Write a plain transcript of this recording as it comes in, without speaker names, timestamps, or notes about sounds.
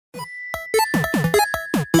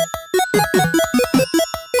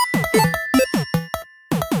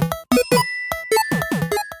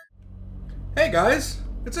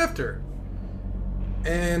Ifter.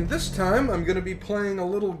 And this time I'm going to be playing a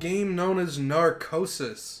little game known as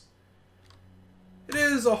Narcosis. It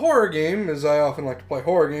is a horror game, as I often like to play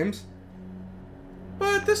horror games.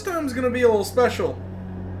 But this time is going to be a little special.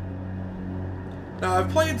 Now, I've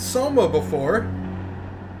played Soma before,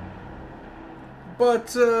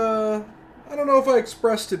 but I don't know if I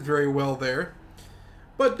expressed it very well there.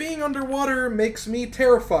 But being underwater makes me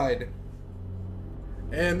terrified.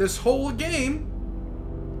 And this whole game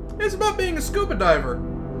is about being a scuba diver,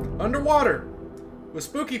 underwater, with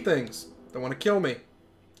spooky things that want to kill me.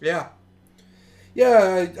 Yeah,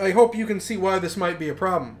 I hope you can see why this might be a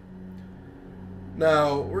problem.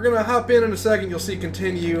 Now, we're going to hop in a second. You'll see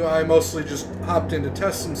continue. I mostly just hopped in to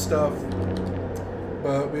test some stuff,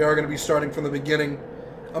 but we are going to be starting from the beginning.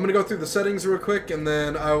 I'm going to go through the settings real quick, and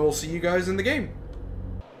then I will see you guys in the game.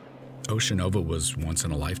 Oceanova was once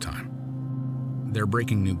in a lifetime. They're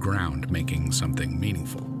breaking new ground, making something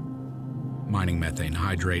meaningful. Mining methane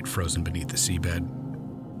hydrate frozen beneath the seabed.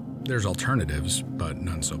 There's alternatives, but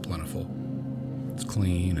none so plentiful. It's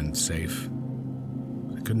clean and safe.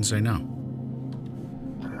 I couldn't say no.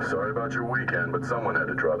 Sorry about your weekend, but someone had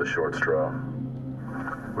to draw the short straw.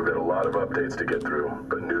 We've got a lot of updates to get through,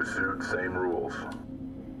 but new suit, same rules.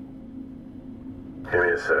 Give me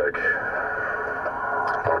a sec.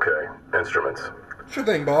 Okay, instruments. Sure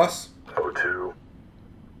thing, boss. O2.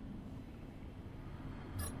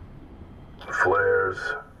 Flares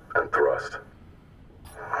and thrust.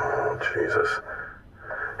 Oh, Jesus.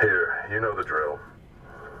 Here, you know the drill.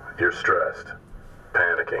 You're stressed,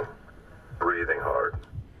 panicking, breathing hard.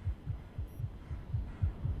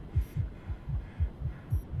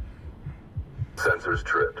 Sensors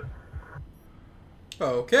tripped.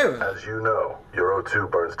 Okay then. As you know, your O2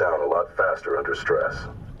 burns down a lot faster under stress.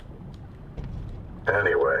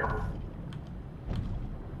 Anyway.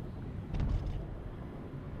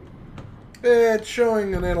 It's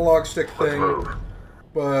showing an analog stick Let's thing, move.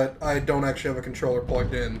 but I don't actually have a controller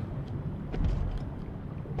plugged in.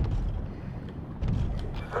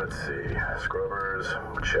 Let's see. Scrubbers,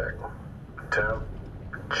 check. Temp,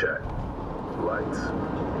 check. Lights,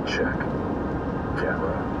 check.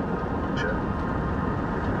 Camera, check.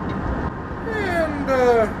 And,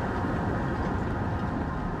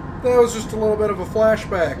 that was just a little bit of a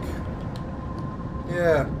flashback.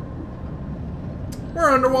 Yeah. We're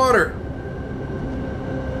underwater.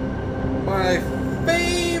 My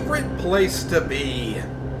favorite place to be.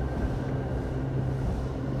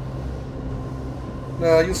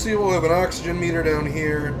 Now, you'll see we'll have an oxygen meter down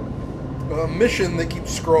here. A mission that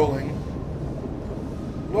keeps scrolling.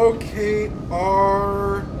 Locate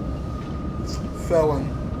our felon.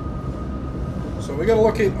 So we gotta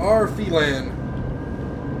locate our feline.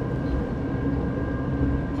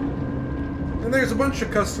 And there's a bunch of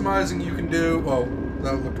customizing you can do. Oh,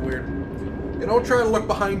 that looked weird. You don't try to look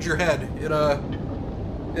behind your head.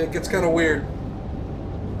 It gets kind of weird.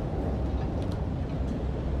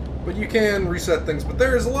 But you can reset things. But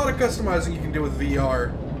there's a lot of customizing you can do with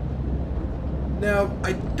VR. Now,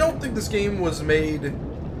 I don't think this game was made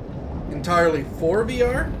entirely for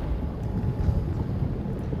VR.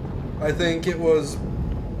 I think it was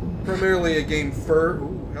primarily a game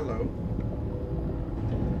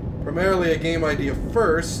primarily a game idea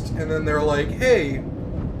first, and then they're like, hey,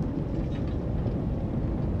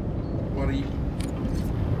 what are you...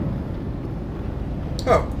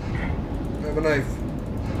 Oh, I have a knife.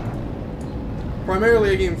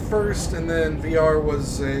 Primarily a game first, and then VR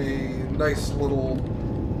was a nice little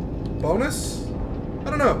bonus? I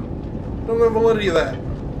don't know. Don't know the validity of that.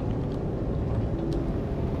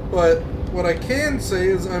 But what I can say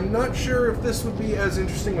is I'm not sure if this would be as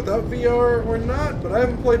interesting without VR or not, but I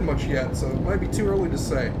haven't played much yet, so it might be too early to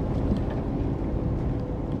say.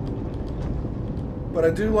 But I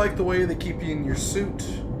do like the way they keep you in your suit.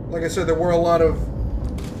 Like I said, there were a lot of...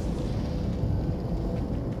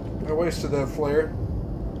 I wasted that flare.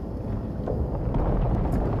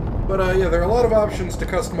 But yeah, there are a lot of options to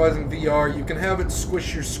customizing VR. You can have it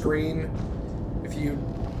squish your screen if you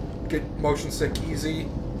get motion sick easy.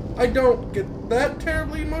 I don't get that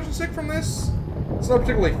terribly motion sick from this. It's not a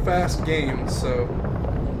particularly fast game, so...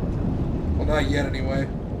 Well, not yet anyway.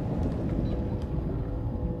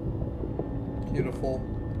 Beautiful.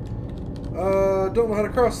 Don't know how to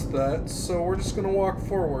cross that, so we're just gonna walk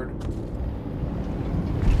forward.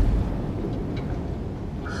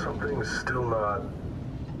 Something's still not...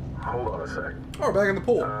 Hold on a sec. Oh, we're back in the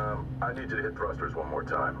pool. I need you to hit thrusters one more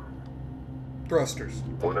time. Thrusters.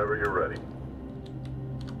 Whenever you're ready.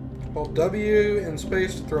 Hold W and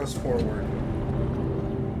space to thrust forward.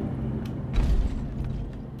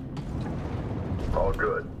 All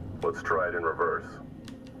good. Let's try it in reverse.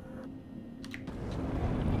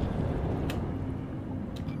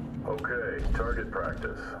 Okay, target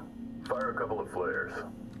practice. Fire a couple of flares.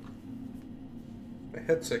 My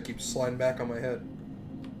headset keeps sliding back on my head.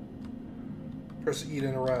 Press E to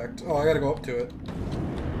interact. Oh, I gotta go up to it.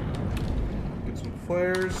 Get some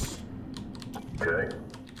flares. Okay.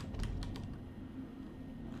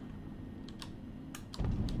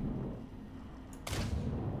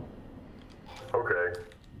 Okay.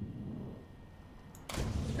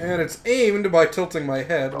 And it's aimed by tilting my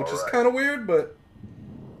head, which is kind of weird, but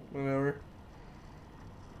whatever.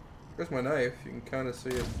 Where's my knife? You can kind of see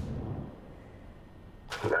it.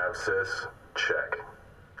 Nav-sys, check.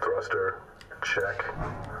 Thruster, check.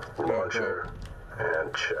 Launcher,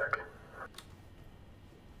 and check.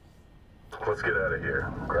 Let's get out of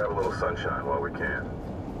here. Grab a little sunshine while we can.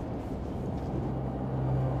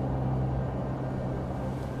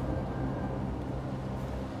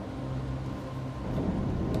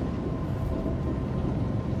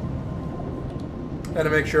 Had to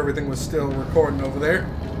make sure everything was still recording over there.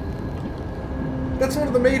 That's one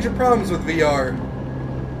of the major problems with VR.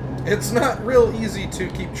 It's not real easy to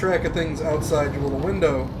keep track of things outside your little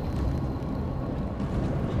window.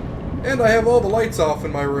 And I have all the lights off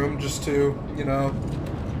in my room just to, you know,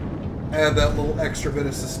 add that little extra bit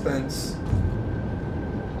of suspense.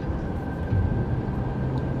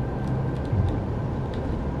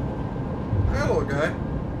 Hello, guy.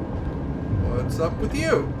 What's up with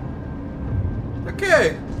you?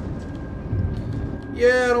 Okay.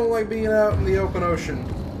 Yeah, I don't like being out in the open ocean.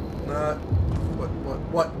 Not...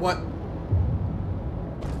 What?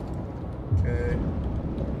 Okay.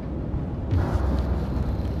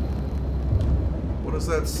 What is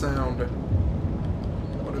that sound?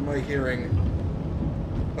 What am I hearing?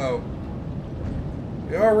 Oh.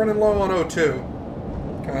 We are running low on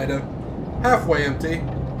O2. Kinda. Halfway empty.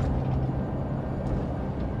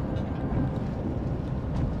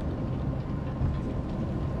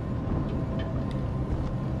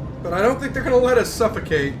 But I don't think they're going to let us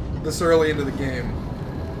suffocate this early into the game.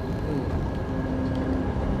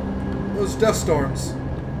 Those dust storms.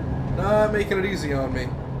 Not making it easy on me.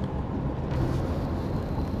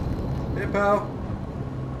 Hey, pal.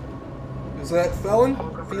 Is that Felon?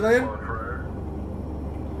 Phelan?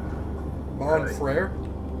 Bonfrere?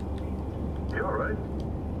 You alright?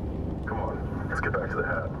 Come on, let's get back to the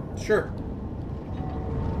hab. Sure.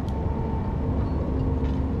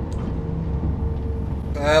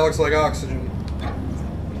 That looks like oxygen.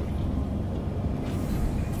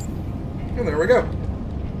 And there we go.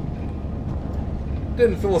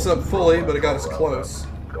 Didn't fill us up fully, but it got us close.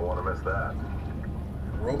 Don't want to miss that.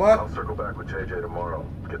 Robot? I'll circle back with JJ tomorrow.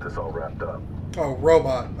 Get this all wrapped up. Oh,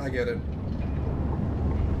 robot. I get it.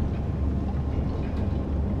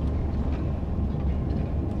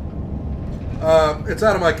 It's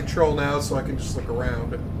out of my control now, so I can just look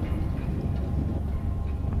around.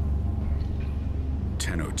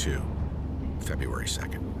 10:02, February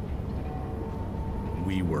 2nd.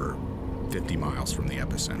 We were 50 miles from the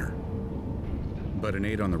epicenter. But an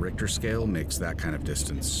 8 on the Richter scale makes that kind of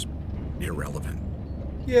distance irrelevant.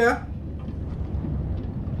 Yeah.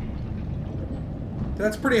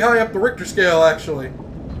 That's pretty high up the Richter scale, actually.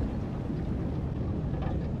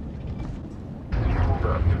 Hold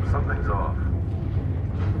up. Something's off.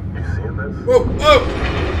 You seeing this? Whoa! Whoa!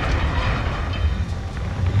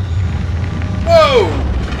 Whoa!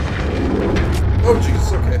 Oh,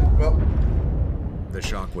 Jesus. Okay. Well. The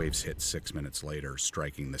shockwaves hit 6 minutes later,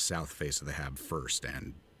 striking the south face of the hab first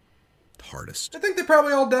and hardest. I think they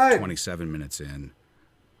probably all died. 27 minutes in,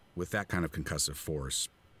 with that kind of concussive force,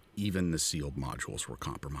 even the sealed modules were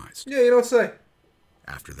compromised. Yeah, you don't say.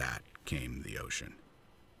 After that came the ocean.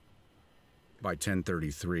 By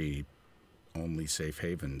 10:33, only safe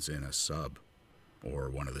havens in a sub or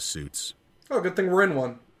one of the suits. Oh, good thing we're in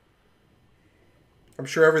one. I'm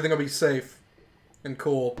sure everything will be safe and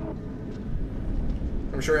cool.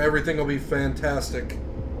 I'm sure everything will be fantastic.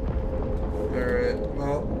 Alright,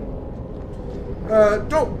 well...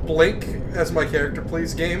 don't blink as my character,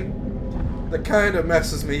 please, game. That kind of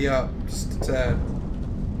messes me up, just a tad.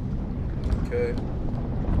 Okay.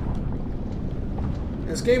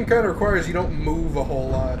 This game kind of requires you don't move a whole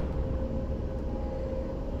lot.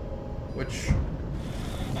 Which...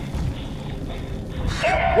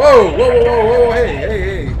 Whoa! Whoa, whoa, whoa, whoa, hey, hey,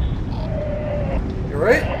 hey! You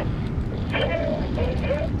alright?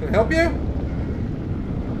 Can I help you?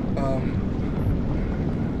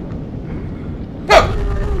 Huh!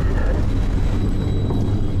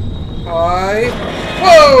 Hi.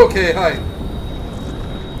 Whoa, okay, hi.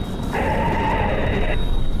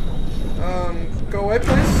 Go away,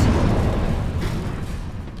 please.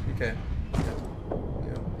 Okay.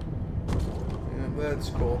 Yeah, that's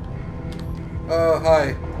cool.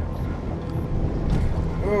 Hi.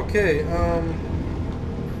 Okay,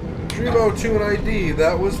 Dreamo to an ID.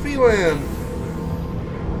 That was VLAN.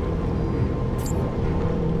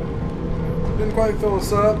 Didn't quite fill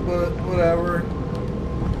us up, but whatever.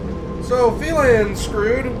 So, VLAN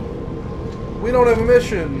screwed. We don't have a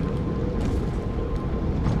mission.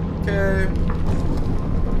 Okay.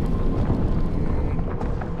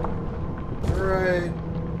 Alright.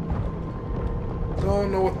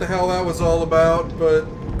 Don't know what the hell that was all about, but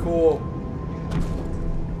cool.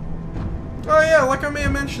 Oh yeah, like I may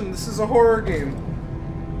have mentioned, this is a horror game.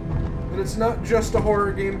 And it's not just a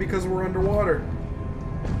horror game because we're underwater.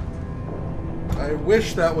 I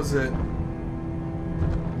wish that was it.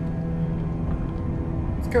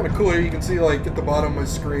 It's kind of cool here. You can see, like, at the bottom of my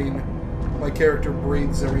screen, my character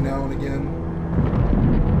breathes every now and again.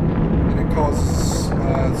 And it causes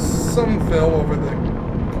some film over the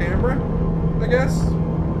camera, I guess.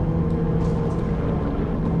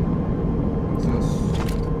 What's this?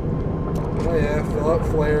 Oh yeah, fill up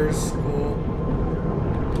flares. Cool.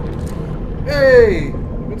 Hey!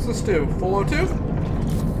 What's this do? Full O2?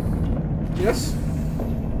 Yes?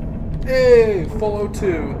 Hey! Full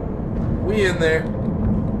O2. We in there.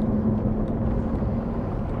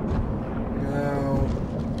 Now...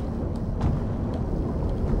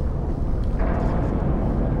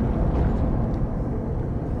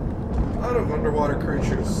 a lot of underwater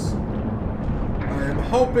creatures. I am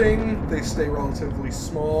hoping they stay relatively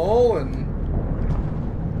small and...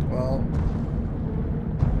 well...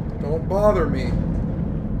 don't bother me.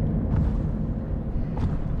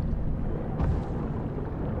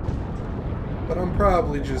 But I'm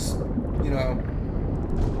probably just, you know,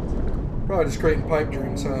 probably just creating pipe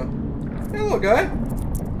dreams, huh? Hey, little guy.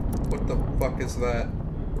 What the fuck is that?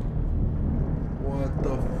 What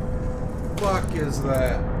the fuck is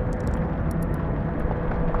that?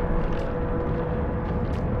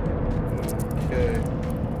 Okay.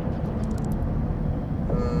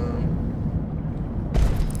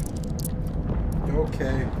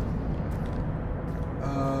 Okay.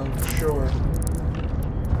 Sure.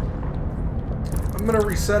 I'm gonna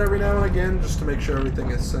reset every now and again just to make sure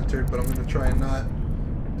everything is centered, but I'm gonna try and not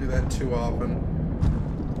do that too often.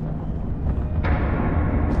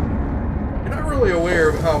 You're not really aware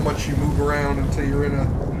of how much you move around until you're in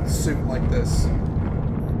a suit like this.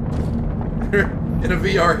 In a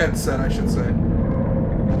VR headset, I should say.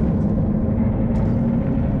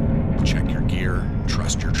 Check your gear,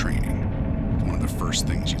 trust your training. It's one of the first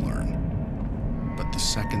things you learn. But the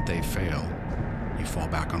second they fail, you fall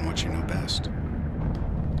back on what you know best.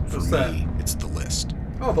 For What's me, that? it's the list.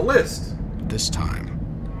 Oh, the list. This time,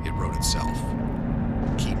 it wrote itself.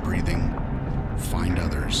 Keep breathing, find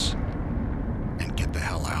others, and get the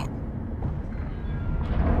hell out.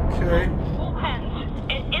 Okay. All hands.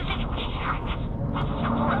 Is it?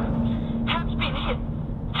 Has been hit.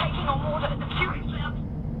 Taking on water. Seriously.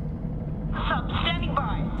 Sub, standing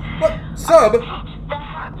by. What? Sub? The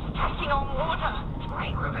Habs taking on water.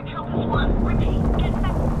 Great river kills one. Repeat. Get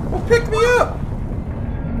back. Well, pick me up!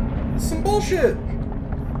 Some bullshit!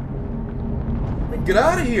 Get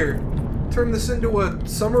out of here! Turn this into a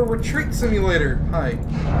summer retreat simulator. Hi.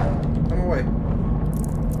 I'm away.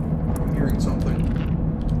 I'm hearing something.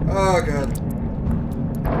 Oh god.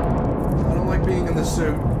 I don't like being in this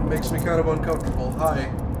suit. It makes me kind of uncomfortable. Hi.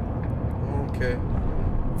 Okay.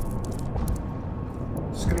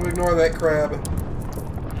 Just gonna ignore that crab.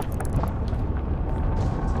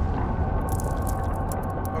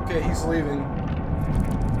 Okay, he's leaving.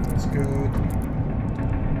 That's good.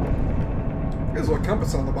 There's a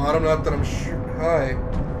compass on the bottom, not that I'm sure. Hi.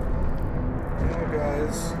 Oh,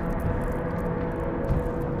 guys.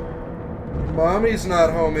 Mommy's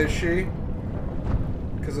not home, is she?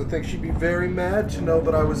 Because I think she'd be very mad to know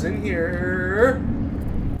that I was in here.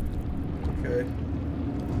 Okay.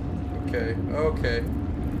 Okay. Okay.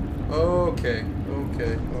 Okay.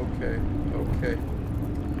 Okay. Okay. Okay.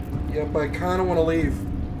 Yep, I kind of want to leave.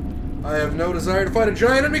 I have no desire to fight a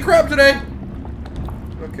giant enemy crab today!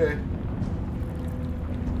 Okay.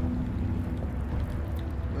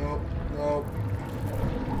 Nope. Nope.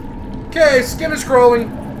 Okay, skin is crawling.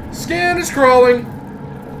 Skin is crawling.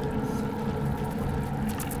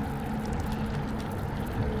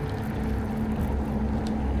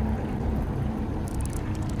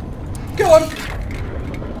 Kill him!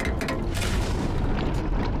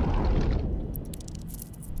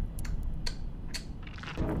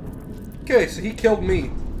 Okay, so he killed me.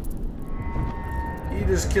 He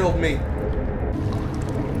just killed me.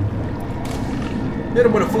 Hit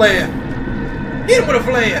him with a flare. Hit him with a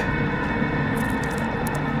flare.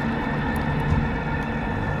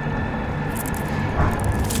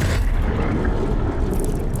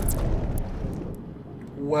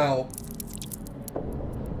 well.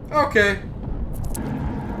 Okay.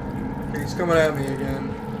 He's coming at me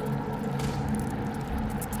again.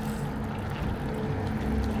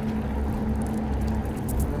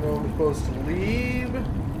 I don't know if I'm supposed to leave.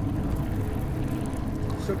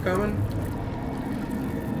 Still coming?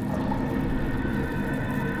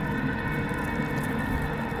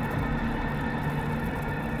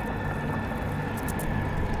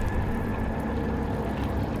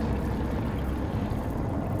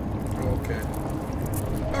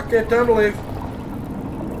 Okay, time to leave.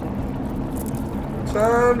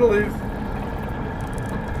 Time to leave.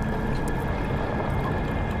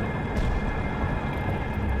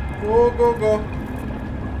 Go, go, go.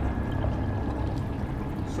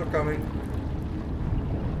 Still coming.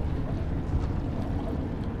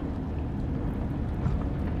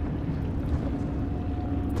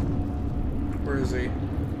 Where is he?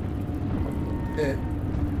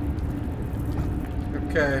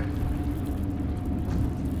 Okay.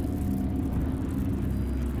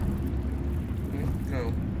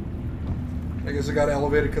 No. I guess I got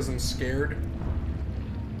elevated because I'm scared.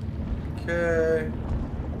 Okay.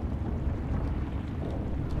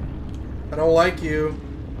 I don't like you.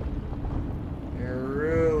 I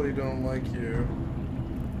really don't like you.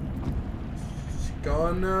 Is he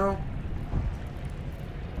gone now?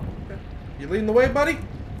 Okay. You leading the way, buddy?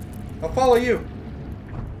 I'll follow you.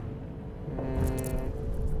 Oh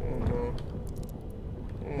no.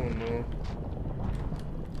 Oh no.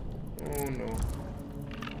 Oh no.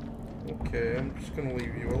 Okay, I'm just gonna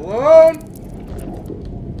leave you alone.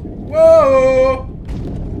 Whoa!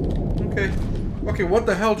 Okay. Okay, what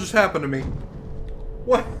the hell just happened to me?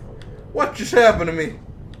 What just happened to me?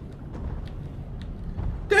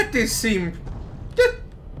 That did seem... That...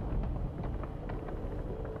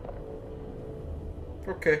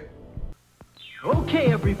 Okay.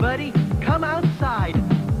 Okay, everybody, come outside.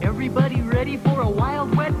 Everybody ready for a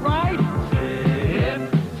wild, wet ride? Slip,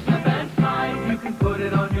 slip and slide. You can put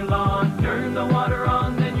it on your lawn. Turn the water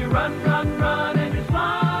on, then you run, run, run, and you're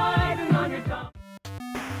sliding on your tongue.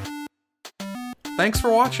 Thanks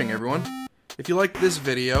for watching, everyone. If you liked this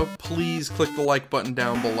video, please click the like button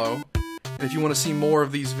down below. And if you want to see more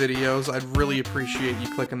of these videos, I'd really appreciate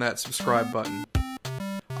you clicking that subscribe button.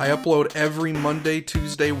 I upload every Monday,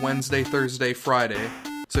 Tuesday, Wednesday, Thursday, Friday,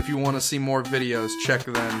 so if you want to see more videos, check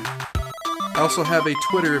then. I also have a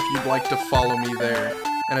Twitter if you'd like to follow me there,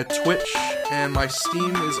 and a Twitch, and my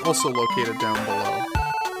Steam is also located down below.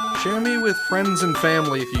 Share me with friends and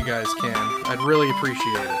family if you guys can. I'd really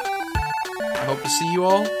appreciate it. I hope to see you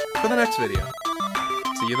all for the next video.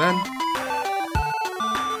 See you then.